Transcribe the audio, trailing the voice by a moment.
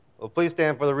Well, please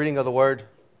stand for the reading of the word.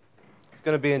 It's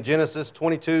going to be in Genesis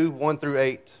 22, 1 through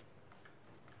 8.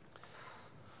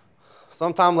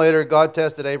 Sometime later, God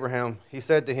tested Abraham. He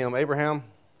said to him, "Abraham,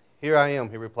 here I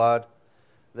am," he replied.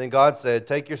 Then God said,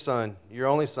 "Take your son, your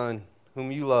only son,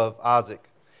 whom you love, Isaac,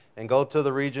 and go to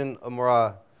the region of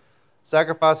Moriah.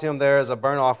 Sacrifice him there as a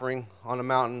burnt offering on a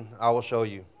mountain I will show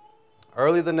you."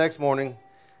 Early the next morning,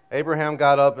 Abraham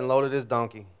got up and loaded his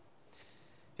donkey.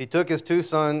 He took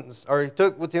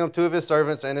with him two of his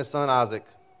servants and his son Isaac.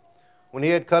 When he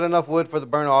had cut enough wood for the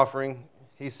burnt offering,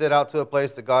 he set out to a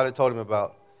place that God had told him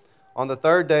about. On the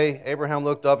third day, Abraham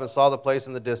looked up and saw the place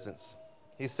in the distance.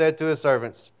 He said to his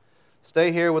servants,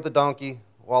 "Stay here with the donkey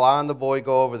while I and the boy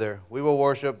go over there. We will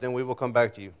worship, then we will come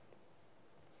back to you."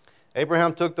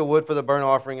 Abraham took the wood for the burnt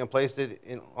offering and placed it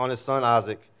on his son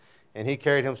Isaac, and he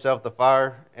carried himself the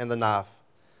fire and the knife.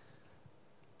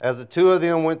 As the two of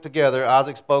them went together,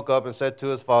 Isaac spoke up and said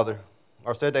to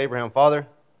Abraham, "Father."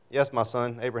 "Yes, my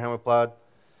son," Abraham replied.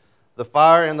 "The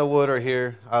fire and the wood are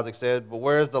here," Isaac said, "but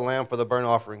where is the lamb for the burnt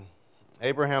offering?"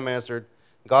 Abraham answered,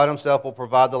 "God himself will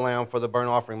provide the lamb for the burnt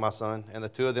offering, my son." And the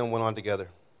two of them went on together.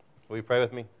 Will you pray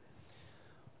with me?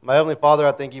 My Heavenly Father,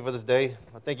 I thank you for this day.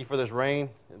 I thank you for this rain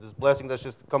and this blessing that's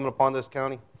just coming upon this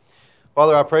county.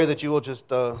 Father, I pray that you will just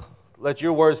let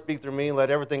your words speak through me and let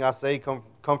everything I say come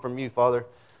from you, Father.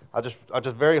 I'm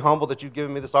just very humble that you've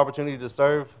given me this opportunity to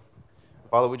serve.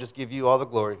 Father, we just give you all the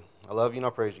glory. I love you and I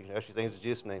praise you. I ask you things in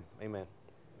Jesus' name. Amen.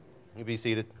 You be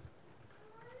seated.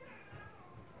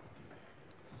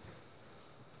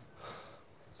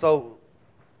 So,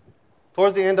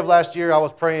 towards the end of last year, I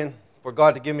was praying for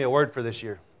God to give me a word for this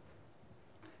year.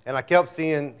 And I kept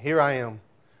seeing, "Here I am."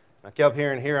 I kept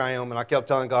hearing, "Here I am." And I kept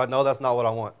telling God, "No, that's not what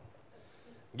I want.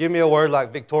 Give me a word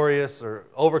like victorious or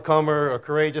overcomer or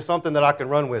courageous, something that I can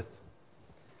run with."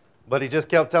 But he just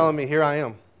kept telling me, "Here I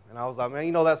am." And I was like,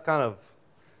 man, that's kind of,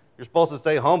 you're supposed to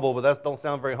stay humble, but that don't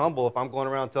sound very humble if I'm going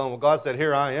around telling, well, God said,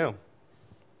 "Here I am."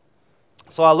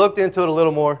 So I looked into it a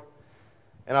little more,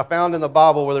 and I found in the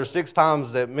Bible where there's 6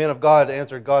 times that men of God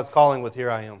answered God's calling with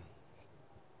 "Here I am."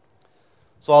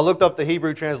 So I looked up the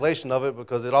Hebrew translation of it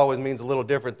because it always means a little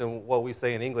different than what we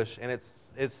say in English, and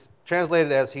it's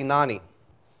translated as Hinani,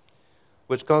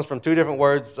 which comes from 2 different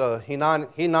words,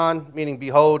 Hinan meaning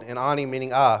behold, and Ani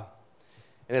meaning I.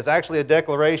 And it's actually a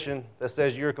declaration that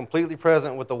says you're completely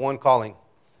present with the one calling.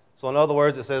 So in other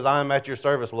words, it says, "I am at your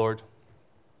service, Lord."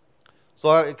 So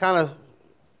it kind of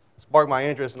sparked my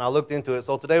interest, and I looked into it.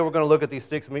 So today we're going to look at the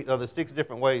 6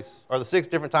 different ways, or the 6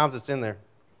 different times it's in there.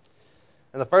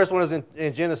 And the first one is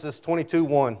in Genesis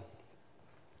 22:1.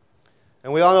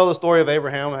 And we all know the story of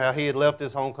Abraham, how he had left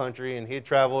his home country, and he had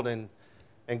traveled, and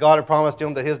God had promised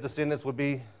him that his descendants would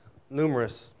be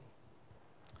numerous.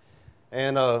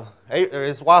 And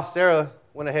his wife Sarah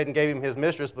went ahead and gave him his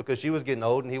mistress because she was getting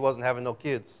old and he wasn't having no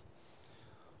kids.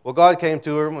 Well, God came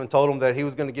to him and told him that he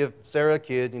was going to give Sarah a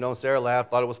kid. Sarah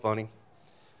laughed, thought it was funny.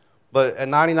 But at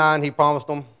 99, he promised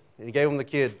him, and he gave him the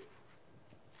kid.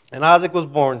 And Isaac was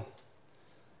born.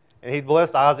 And he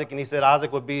blessed Isaac, and he said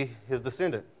Isaac would be his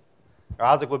descendant. Or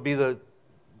Isaac would be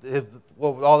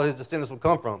what all of his descendants would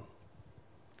come from.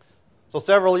 So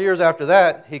several years after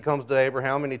that, he comes to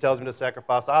Abraham and he tells him to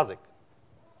sacrifice Isaac.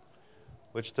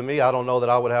 Which to me, I don't know that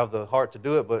I would have the heart to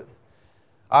do it, but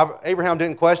Abraham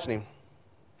didn't question him.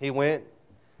 He went,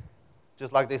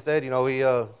 just like they said, he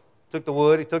took the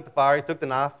wood, he took the fire, he took the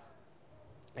knife,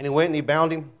 and he went and he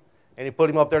bound him, and he put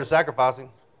him up there to sacrifice him.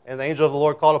 And the angel of the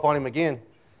Lord called upon him again,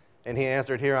 and he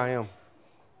answered, "Here I am."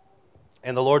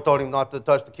 And the Lord told him not to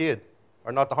touch the kid,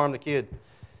 or not to harm the kid.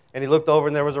 And he looked over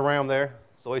and there was a ram there,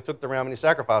 so he took the ram and he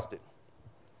sacrificed it.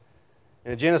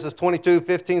 In Genesis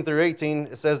 22:15 through 18,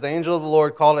 it says, "The angel of the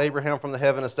Lord called Abraham from the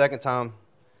heaven a second time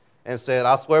and said,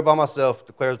 'I swear by myself,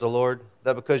 declares the Lord,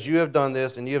 that because you have done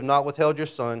this and you have not withheld your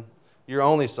son, your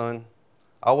only son,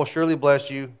 I will surely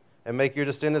bless you and make your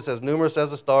descendants as numerous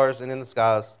as the stars and in the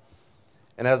skies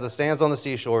and as the sands on the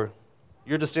seashore.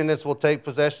 Your descendants will take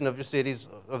possession of your cities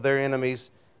of their enemies,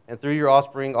 and through your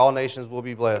offspring all nations will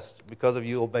be blessed, because of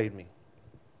you obeyed me.'"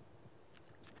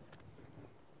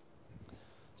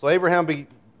 So Abraham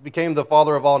became the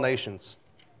father of all nations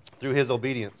through his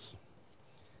obedience.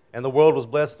 And the world was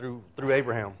blessed through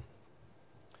Abraham.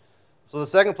 So the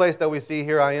second place that we see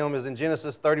 "Here I am" is in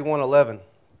Genesis 31:11.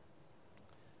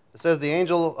 It says, "The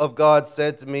angel of God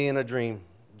said to me in a dream,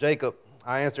 'Jacob,'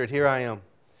 I answered, 'Here I am.'"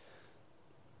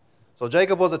 So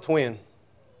Jacob was a twin.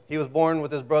 He was born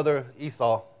with his brother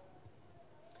Esau.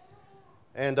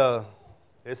 And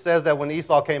it says that when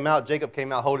Esau came out, Jacob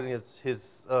came out holding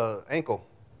his ankle.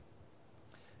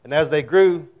 And as they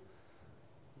grew,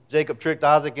 Jacob tricked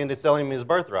Isaac into selling him his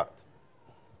birthright.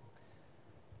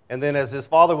 And then as his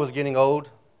father was getting old,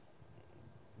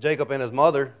 Jacob and his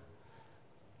mother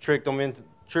tricked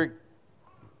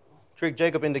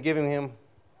Jacob into giving him,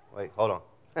 wait, hold on.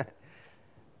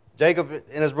 Jacob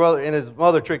and his brother and his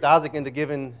mother tricked Isaac into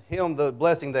giving him the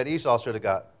blessing that Esau should have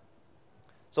got.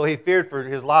 So he feared for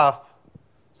his life,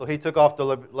 so he took off to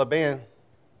Laban,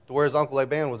 to where his uncle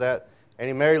Laban was at, and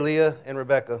he married Leah and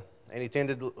Rebekah, and he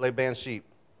tended Laban's sheep.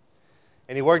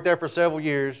 And he worked there for several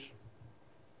years,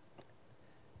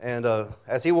 and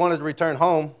as he wanted to return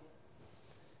home,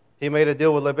 he made a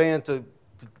deal with Laban to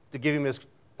give him his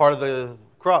part of the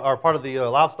crop, or part of the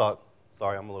livestock.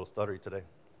 Sorry, I'm a little stuttery today.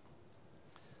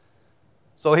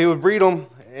 So he would breed them,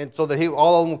 and so that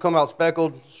all of them would come out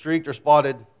speckled, streaked, or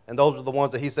spotted, and those were the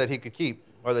ones that he said he could keep,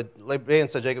 or that Laban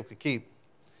said Jacob could keep.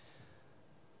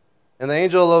 And the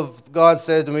angel of God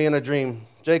said to me in a dream,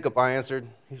 Jacob, I answered,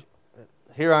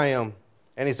 here I am.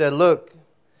 And he said, look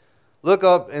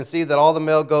up and see that all the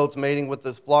male goats mating with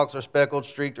the flocks are speckled,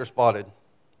 streaked, or spotted.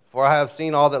 For I have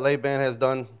seen all that Laban has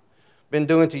been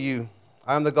doing to you.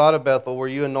 I am the God of Bethel, where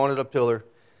you anointed a pillar,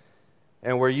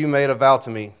 and where you made a vow to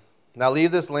me. Now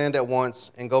leave this land at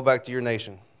once and go back to your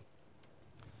nation.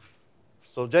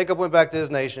 So Jacob went back to his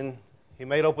nation. He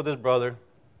made up with his brother,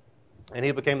 and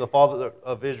he became the father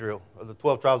of Israel, of the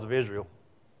 12 tribes of Israel.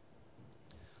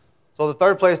 So the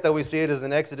third place that we see it is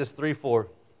in Exodus 3:4.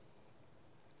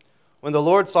 When the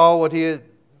Lord saw that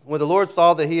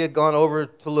he had gone over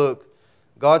to look,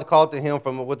 God called to him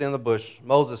from within the bush,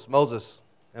 Moses, Moses.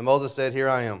 And Moses said, here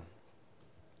I am.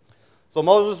 So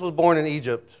Moses was born in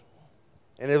Egypt,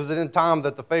 and it was in time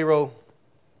that the Pharaoh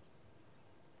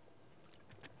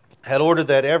had ordered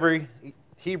that every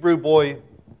Hebrew boy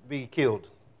be killed,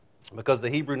 because the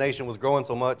Hebrew nation was growing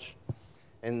so much,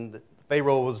 and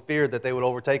Pharaoh was feared that they would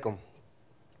overtake him.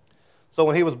 So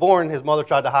when he was born, his mother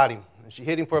tried to hide him. And she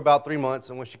hid him for about 3 months,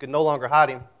 and when she could no longer hide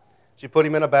him, she put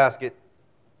him in a basket,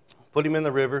 put him in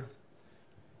the river,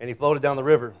 and he floated down the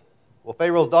river. Well,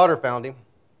 Pharaoh's daughter found him,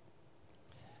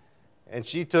 and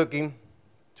she took him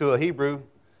to a Hebrew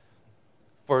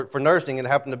for nursing, and it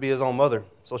happened to be his own mother.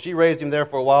 So she raised him there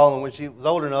for a while, and when she was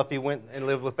old enough, he went and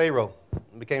lived with Pharaoh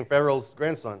and became Pharaoh's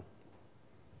grandson.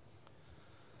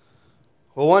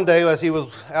 Well, one day, as he was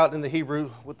out in the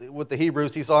with the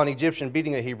Hebrews, he saw an Egyptian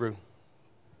beating a Hebrew.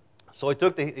 So he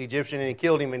took the Egyptian and he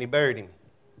killed him and he buried him.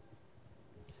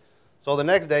 So the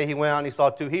next day, he went out and he saw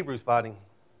 2 Hebrews fighting.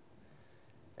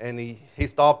 And he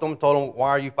stopped them, told them, why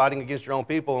are you fighting against your own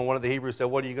people? And one of the Hebrews said,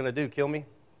 what are you going to do, kill me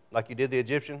like you did the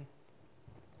Egyptian?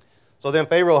 So then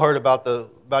Pharaoh heard about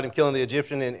him killing the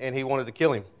Egyptian, and he wanted to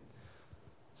kill him.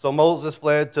 So Moses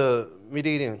fled to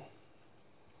Midian.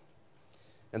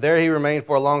 And there he remained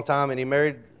for a long time, and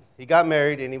he got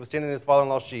married, and he was tending his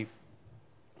father-in-law's sheep.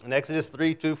 In Exodus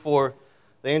 3:2-4,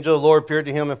 the angel of the Lord appeared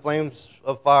to him in flames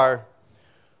of fire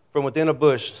from within a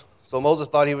bush. So Moses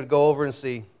thought he would go over and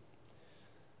see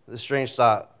this strange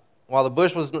sight. While the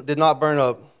bush did not burn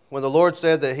up, when the Lord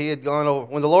saw that he had gone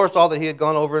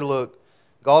over and looked,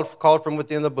 God called from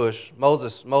within the bush,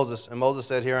 Moses, Moses, and Moses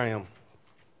said, here I am.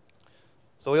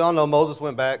 So we all know Moses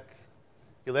went back.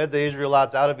 He led the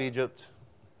Israelites out of Egypt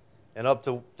and up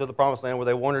to the Promised Land, where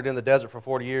they wandered in the desert for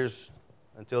 40 years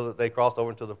until they crossed over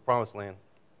into the Promised Land,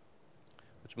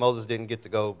 which Moses didn't get to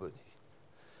go.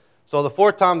 So the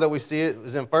fourth time that we see it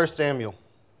is in 1 Samuel.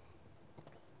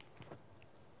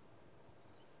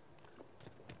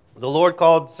 The Lord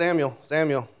called Samuel,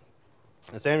 Samuel,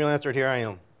 and Samuel answered, here I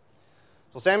am.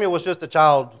 So Samuel was just a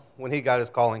child when he got his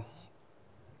calling.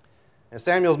 And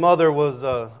Samuel's mother was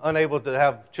unable to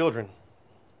have children.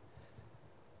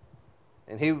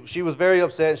 And she was very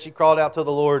upset, and she crawled out to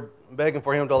the Lord, begging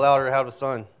for him to allow her to have a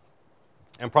son,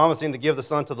 and promising to give the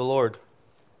son to the Lord.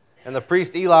 And the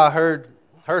priest Eli heard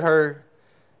her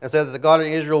and said that the God of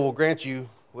Israel will grant you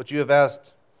what you have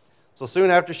asked. So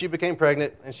soon after she became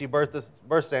pregnant, and she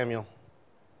birthed Samuel.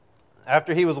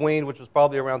 After he was weaned, which was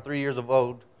probably around 3 years of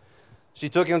old, she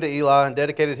took him to Eli and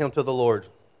dedicated him to the Lord.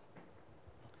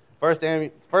 1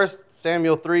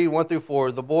 Samuel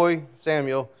 3:1-4, the boy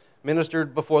Samuel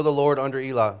ministered before the Lord under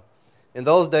Eli. In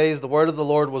those days, the word of the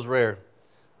Lord was rare.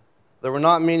 There were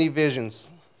not many visions.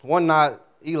 One night,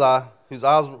 Eli, whose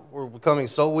eyes were becoming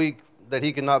so weak that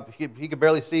he could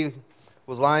barely see,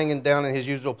 was lying down in his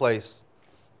usual place.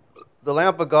 The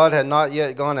lamp of God had not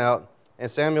yet gone out,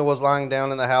 and Samuel was lying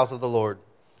down in the house of the Lord,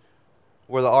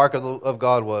 where the ark of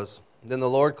God was. Then the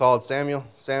Lord called Samuel,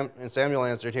 and Samuel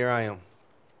answered, here I am.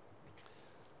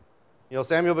 You know,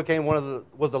 Samuel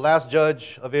was the last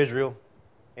judge of Israel,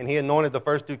 and he anointed the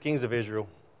first 2 kings of Israel.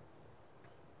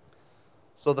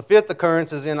 So the fifth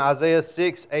occurrence is in Isaiah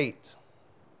 6:8.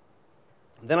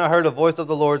 Then I heard a voice of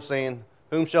the Lord saying,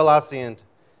 whom shall I send?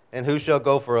 And who shall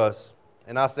go for us?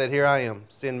 And I said, Here I am,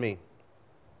 send me.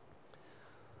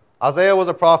 Isaiah was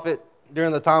a prophet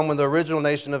during the time when the original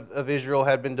nation of Israel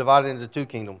had been divided into two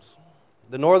kingdoms.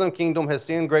 The northern kingdom had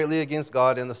sinned greatly against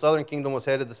God, and the southern kingdom was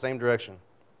headed the same direction.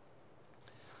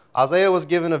 Isaiah was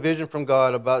given a vision from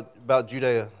God about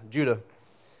Judah,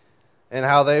 and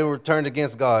how they were turned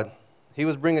against God. He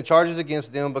was bringing charges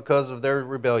against them because of their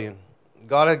rebellion.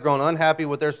 God had grown unhappy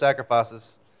with their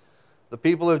sacrifices. The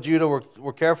people of Judah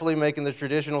were carefully making the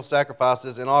traditional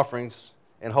sacrifices and offerings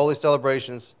and holy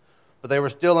celebrations, but they were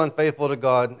still unfaithful to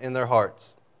God in their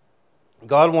hearts.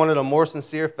 God wanted a more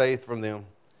sincere faith from them.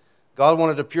 God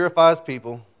wanted to purify his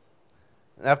people.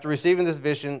 And after receiving this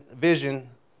vision,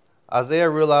 Isaiah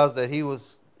realized that he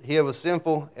was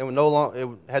sinful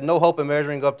and had no hope in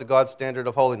measuring up to God's standard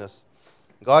of holiness.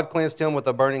 God cleansed him with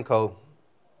a burning coal.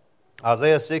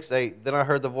 Isaiah 6:8, Then I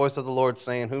heard the voice of the Lord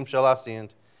saying, Whom shall I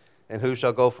send, and who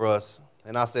shall go for us?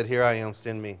 And I said, Here I am,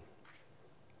 send me.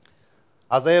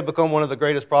 Isaiah became one of the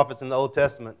greatest prophets in the Old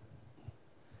Testament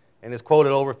and is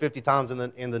quoted over 50 times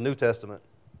in the New Testament.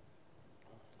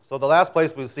 So the last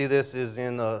place we see this is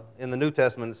in the New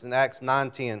Testament. It's in Acts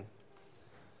 9:10.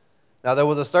 Now there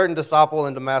was a certain disciple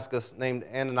in Damascus named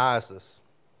Ananias.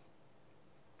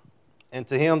 And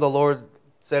to him the Lord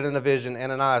said in a vision,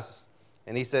 Ananias.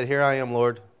 And he said, Here I am,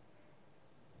 Lord.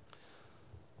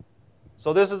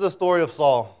 So this is the story of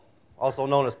Saul, also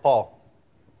known as Paul.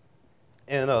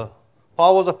 And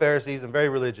Paul was a Pharisee and very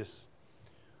religious.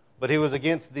 But he was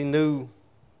against the new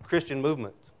Christian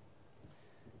movement.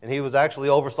 And he was actually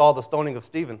oversaw the stoning of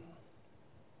Stephen.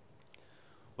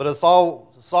 But as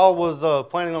Saul was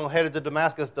planning on headed to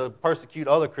Damascus to persecute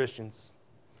other Christians,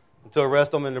 to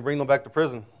arrest them and to bring them back to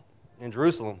prison in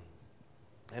Jerusalem.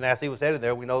 And as he was headed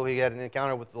there, we know he had an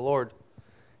encounter with the Lord,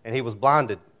 and he was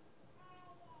blinded.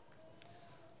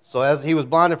 So as he was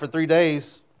blinded for 3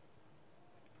 days,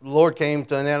 the Lord came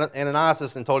to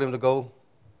Ananias and told him to go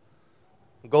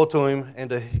to him and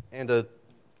to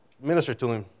minister to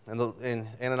him. And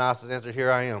Ananias answered, Here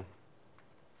I am.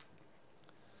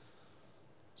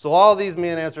 So all these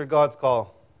men answered God's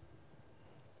call.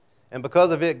 And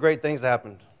because of it, great things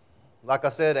happened. Like I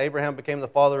said, Abraham became the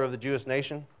father of the Jewish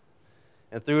nation.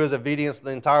 And through his obedience,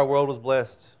 the entire world was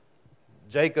blessed.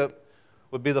 Jacob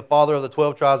would be the father of the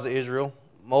 12 tribes of Israel.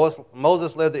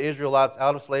 Moses led the Israelites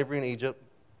out of slavery in Egypt.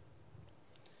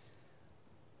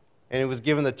 And he was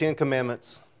given the 10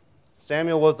 Commandments.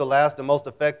 Samuel was the last and most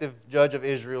effective judge of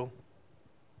Israel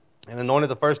and anointed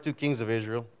the first 2 kings of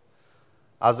Israel.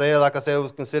 Isaiah, like I said,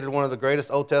 was considered one of the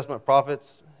greatest Old Testament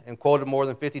prophets and quoted more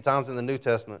than 50 times in the New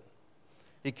Testament.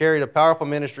 He carried a powerful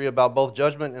ministry about both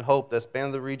judgment and hope that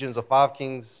spanned the reigns of 5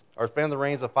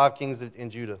 kings in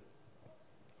Judah.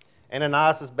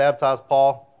 Ananias baptized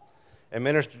Paul and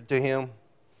ministered to him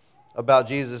about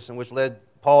Jesus, and which led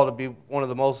Paul to be one of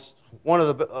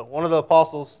the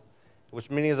apostles, which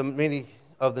many of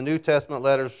the New Testament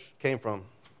letters came from.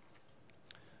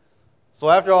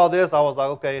 So after all this, I was like,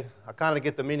 okay, I kind of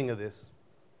get the meaning of this.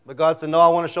 But God said, no, I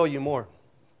want to show you more.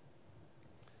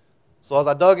 So as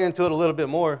I dug into it a little bit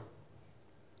more,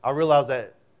 I realized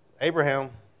that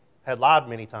Abraham had lied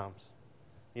many times.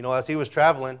 You know, as he was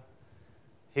traveling,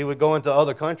 he would go into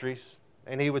other countries,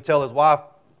 and he would tell his wife,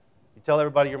 you tell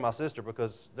everybody you're my sister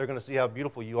because they're going to see how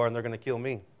beautiful you are and they're going to kill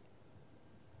me.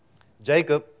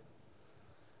 Jacob,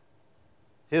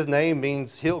 his name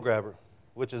means heel grabber,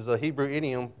 which is a Hebrew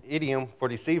idiom for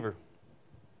deceiver.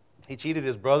 He cheated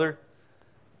his brother.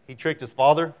 He tricked his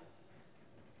father.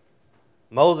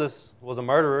 Moses was a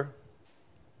murderer.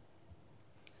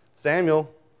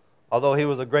 Samuel, although he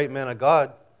was a great man of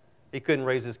God, he couldn't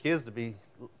raise his kids to be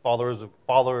followers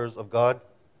of God.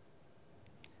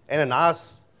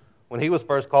 Ananias, when he was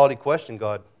first called, he questioned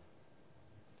God.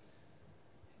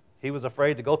 He was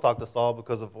afraid to go talk to Saul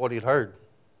because of what he'd heard.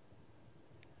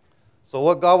 So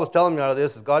what God was telling me out of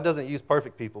this is God doesn't use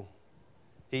perfect people.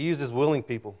 He uses willing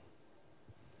people.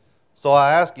 So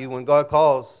I ask you, when God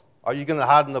calls, are you going to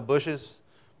hide in the bushes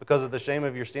because of the shame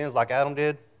of your sins like Adam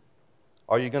did?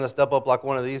 Or are you going to step up like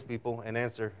one of these people and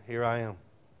answer, Here I am?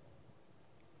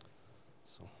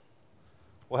 So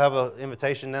we'll have an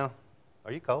invitation now.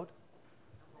 Are you cold?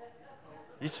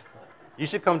 You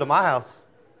should come to my house.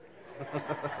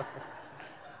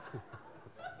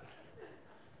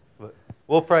 But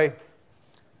we'll pray.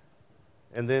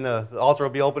 And then the altar will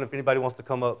be open if anybody wants to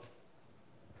come up.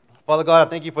 Father God, I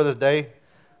thank you for this day.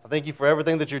 I thank you for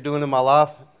everything that you're doing in my life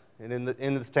and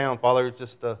in this town, Father.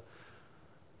 Just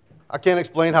I can't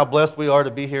explain how blessed we are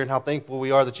to be here and how thankful we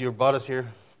are that you have brought us here.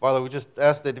 Father, we just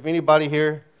ask that if anybody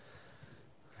here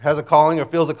has a calling or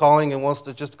feels a calling and wants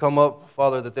to just come up,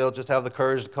 Father, that they'll just have the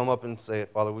courage to come up and say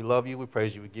it. Father, we love you, we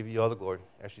praise you, we give you all the glory.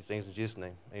 Ask these things in Jesus'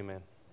 name. Amen.